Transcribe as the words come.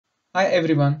Hi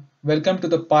everyone, welcome to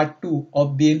the part 2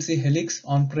 of BMC Helix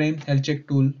on-prem health check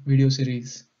tool video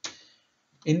series.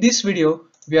 In this video,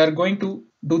 we are going to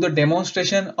do the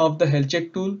demonstration of the health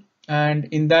check tool, and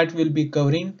in that we'll be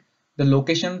covering the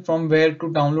location from where to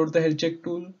download the health check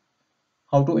tool,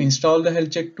 how to install the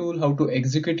health check tool, how to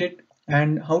execute it,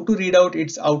 and how to read out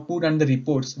its output and the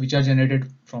reports which are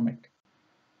generated from it.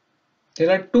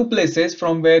 There are two places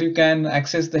from where you can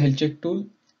access the health check tool,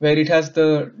 where it has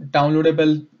the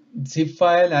downloadable zip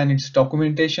file and its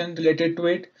documentation related to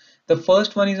it. The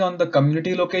first one is on the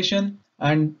community location,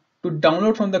 and to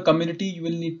download from the community you will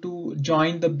need to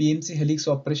join the BMC Helix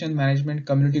Operation Management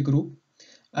community group,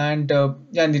 and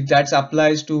that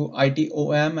applies to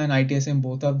ITOM and ITSM,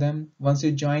 both of them. Once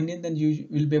you join in, then you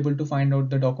will be able to find out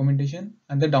the documentation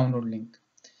and the download link.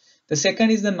 The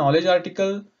second is the knowledge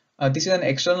article. This is an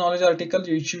external knowledge article.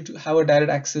 You should have a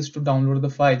direct access to download the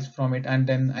files from it and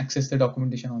then access the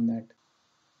documentation on that.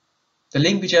 The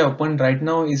link which I opened right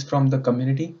now is from the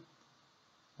community,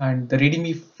 and the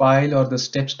readme file or the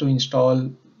steps to install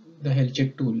the health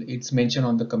check tool, it's mentioned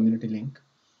on the community link.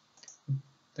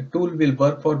 The tool will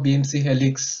work for BMC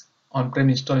Helix on-prem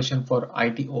installation for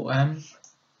ITOM.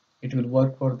 It will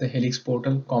work for the Helix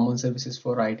portal, common services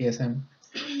for ITSM,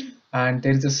 and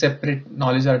there is a separate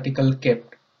knowledge article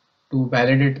kept to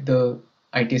validate the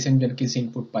ITSM Jenkins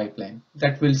input pipeline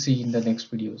that we'll see in the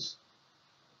next videos.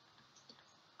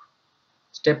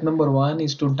 Step number 1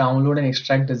 is to download and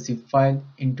extract the zip file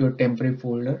into a temporary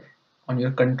folder on your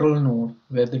control node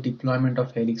where the deployment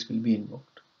of Helix will be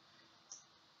invoked.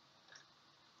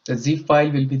 The zip file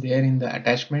will be there in the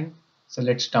attachment, so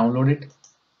let's download it.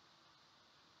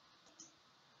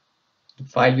 The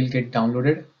file will get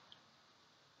downloaded.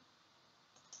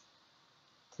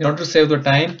 In order to save the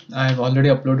time, I have already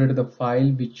uploaded the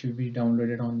file which will be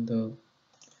downloaded on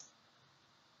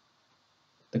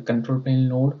the control panel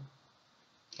node.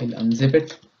 I'll unzip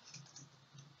it.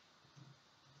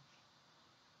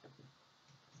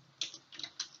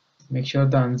 Make sure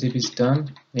the unzip is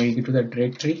done. Navigate to the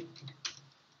directory.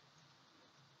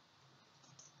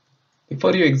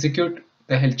 Before you execute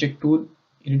the health check tool,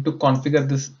 you need to configure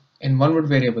this environment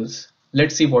variables.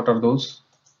 Let's see what are those.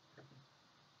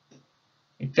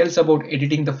 It tells about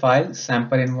editing the file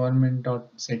sample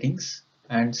environment.settings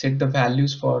and set the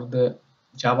values for the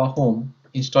Java home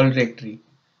install directory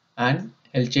and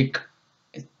health check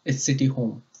HCT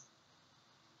home.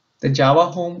 The Java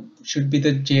home should be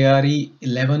the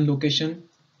JRE11 location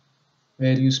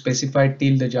where you specify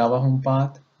till the Java home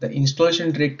path. The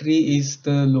installation directory is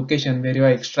the location where you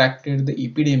have extracted the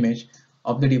EPD image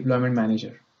of the deployment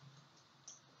manager.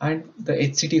 And the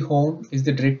HCT home is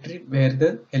the directory where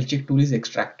the health check tool is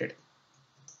extracted.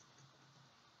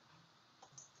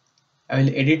 I will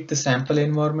edit the sample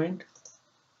environment.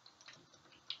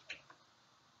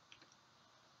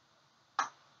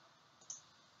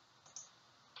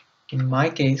 In my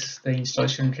case, the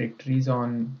installation directory is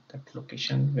on that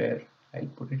location where I'll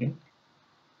put it in.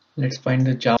 Let's find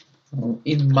the Java.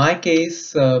 In my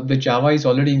case, the Java is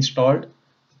already installed,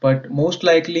 but most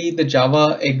likely the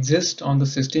Java exists on the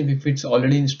system. If it's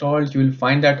already installed, you will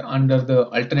find that under the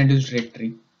alternatives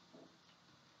directory.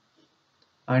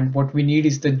 And what we need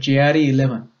is the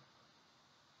JRE11.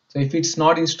 So if it's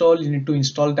not installed, you need to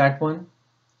install that one.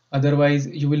 Otherwise,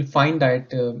 you will find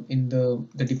that in the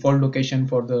default location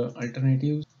for the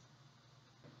alternatives.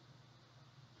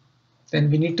 Then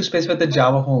we need to specify the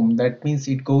Java home. That means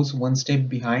it goes one step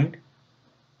behind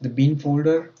the bin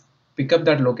folder. Pick up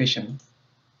that location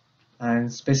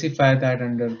and specify that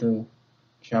under the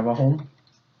Java home.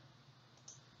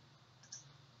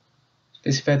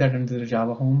 Specify that under the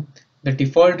Java home. The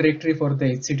default directory for the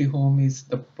HCT home is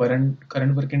the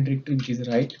current working directory, which is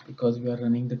right because we are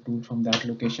running the tool from that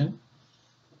location.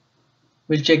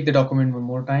 We'll check the document one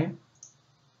more time.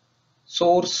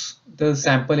 Source the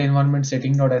sample environment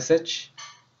setting.sh.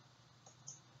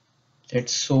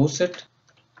 Let's source it.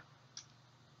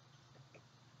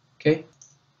 Okay.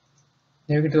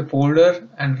 Navigate to the folder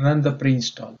and run the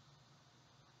pre-install.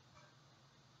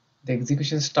 The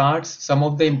execution starts. Some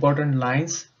of the important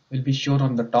lines will be shown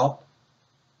on the top.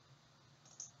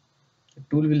 The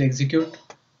tool will execute.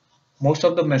 Most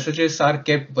of the messages are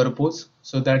kept verbose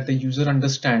so that the user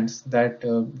understands that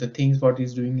the things what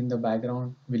is doing in the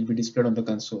background will be displayed on the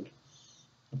console.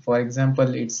 For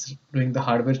example, it's doing the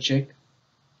hardware check.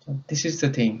 This is the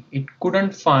thing. It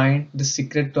couldn't find the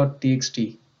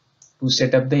secret.txt to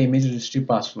set up the image registry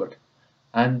password,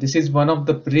 and this is one of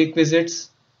the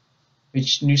prerequisites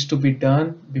which needs to be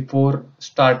done before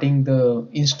starting the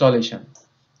installation.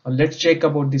 Now let's check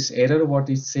about this error. What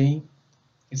it's saying,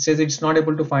 it says it's not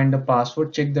able to find the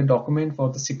password. Check the document for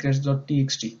the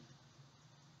secrets.txt.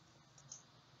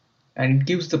 and it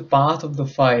gives the path of the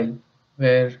file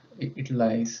where it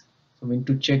lies. So we need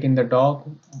to check in the doc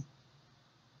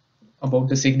about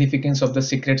the significance of the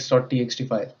secrets.txt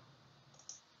file.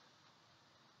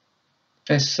 If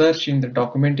I search in the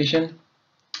documentation,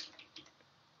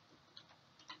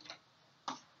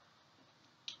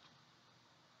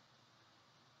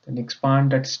 then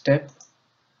expand that step.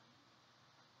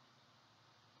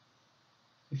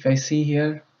 If I see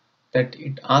here that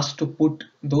it asks to put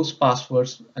those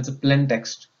passwords as a plain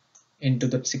text into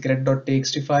the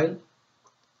secret.txt file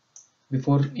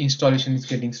before installation is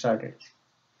getting started.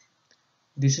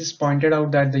 This is pointed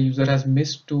out that the user has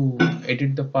missed to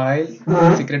edit the file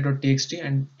secret.txt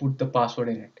and put the password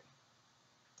in it.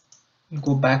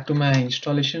 Go back to my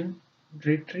installation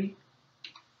directory.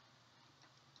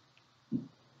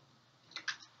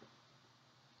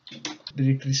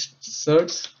 Directory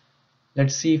search.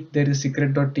 Let's see if there is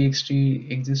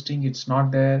secret.txt existing. It's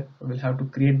not there. We'll have to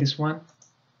create this one.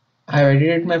 I have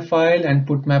edited my file and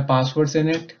put my passwords in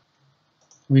it.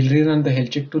 We'll rerun the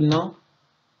health check tool now.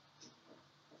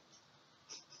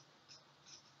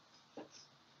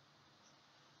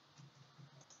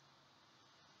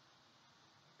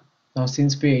 Now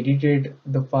since we edited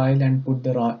the file and put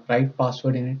the right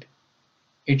password in it,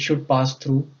 it should pass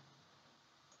through.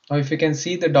 Now if you can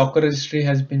see, the Docker registry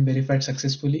has been verified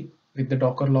successfully with the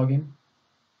Docker login.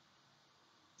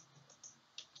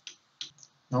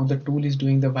 Now the tool is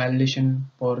doing the validation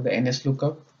for the NS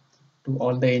lookup to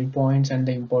all the endpoints and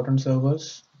the important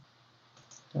servers.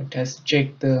 It has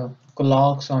checked the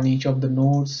clocks on each of the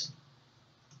nodes,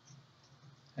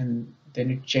 and then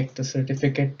it checked the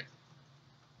certificate.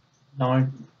 Now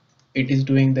it is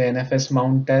doing the NFS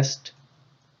mount test.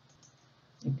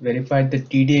 It verified the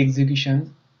TD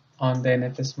execution on the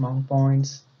NFS mount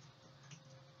points.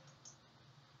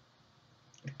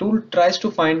 The tool tries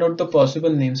to find out the possible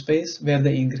namespace where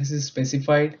the ingress is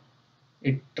specified.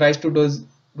 It tries to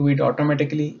do it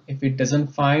automatically. If it doesn't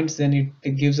find, then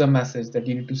it gives a message that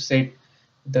you need to set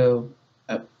the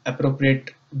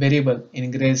appropriate variable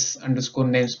ingress underscore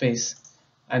namespace,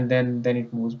 and then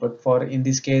it moves. But for in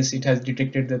this case, it has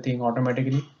detected the thing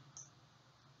automatically.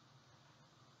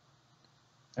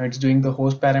 Now it's doing the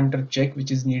host parameter check, which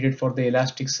is needed for the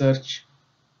Elasticsearch.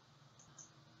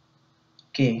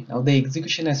 Okay, now the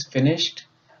execution has finished.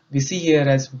 We see here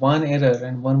as one error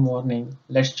and one warning.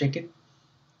 Let's check it.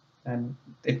 And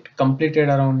it completed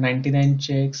around 99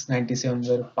 checks, 97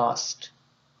 were passed.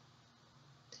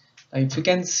 Now if you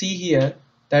can see here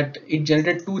that it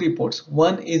generated two reports.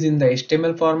 One is in the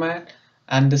HTML format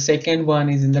and the second one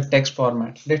is in the text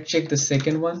format. Let's check the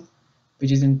second one,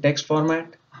 which is in text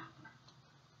format.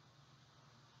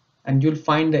 And you'll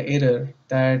find the error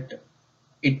that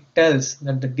it tells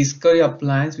that the discovery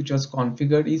appliance which was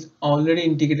configured is already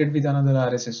integrated with another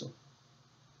RSSO.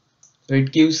 So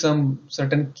it gives some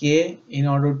certain K in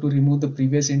order to remove the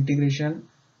previous integration,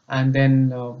 and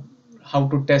then how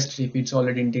to test if it's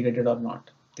already integrated or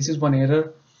not. This is one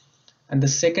error. And the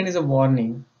second is a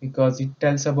warning because it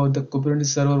tells about the Kubernetes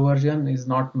server version is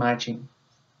not matching.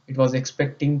 It was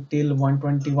expecting till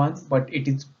 121, but it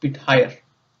is a bit higher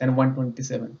than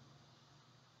 127.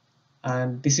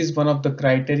 And this is one of the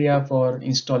criteria for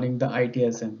installing the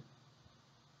ITSM.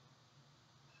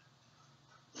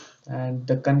 And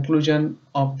the conclusion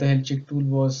of the health check tool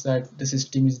was that the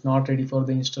system is not ready for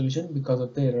the installation because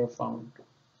of the error found.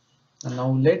 And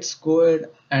now let's go ahead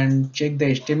and check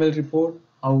the HTML report.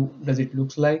 How does it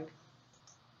look like?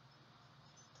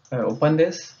 I open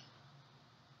this.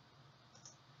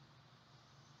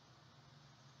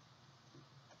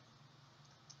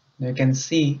 Now you can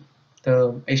see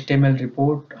the HTML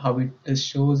report, how it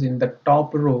shows in the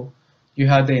top row. You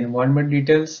have the environment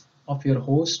details of your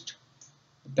host,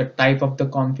 the type of the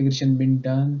configuration being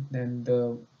done, then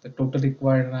the total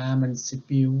required RAM and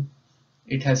CPU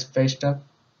it has fetched up,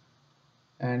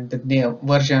 and the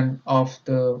version of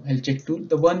the health check tool.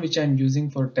 The one which I'm using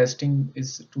for testing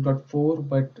is 2.4,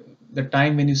 but the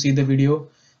time when you see the video,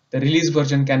 the release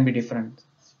version can be different.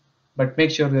 But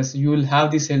make sure that you will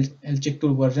have this health check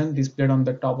tool version displayed on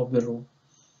the top of the row.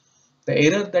 The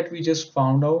error that we just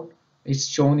found out is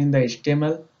shown in the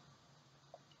HTML,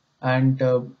 and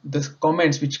the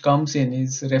comments which comes in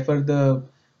is refer the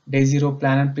day 0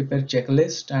 plan and prepare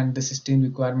checklist and the system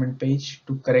requirement page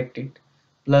to correct it.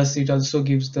 Plus it also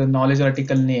gives the knowledge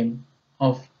article name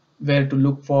of where to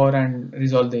look for and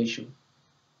resolve the issue.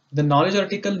 The knowledge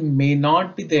article may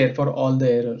not be there for all the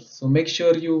errors, so make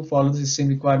sure you follow the system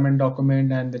requirement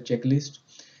document and the checklist.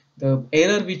 The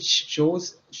error which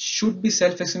shows should be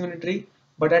self-explanatory,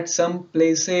 but at some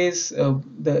places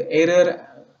the error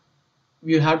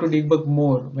you have to debug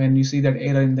more when you see that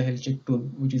error in the health check tool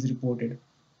which is reported.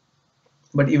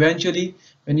 But eventually,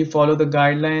 when you follow the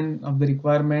guideline of the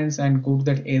requirements and go to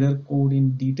that error code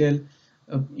in detail,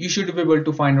 you should be able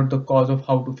to find out the cause of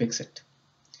how to fix it.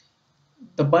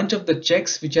 The bunch of the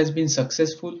checks which has been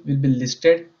successful will be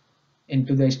listed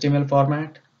into the HTML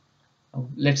format.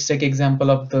 Let's take example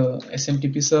of the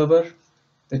SMTP server.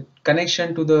 The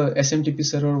connection to the SMTP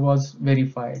server was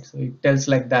verified, so it tells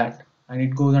like that, and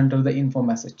it goes under the info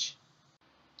message.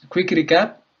 Quick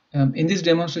recap. In this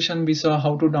demonstration, we saw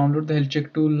how to download the health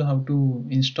check tool, how to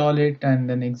install it and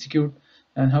then execute,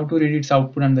 and how to read its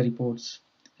output and the reports.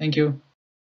 Thank you.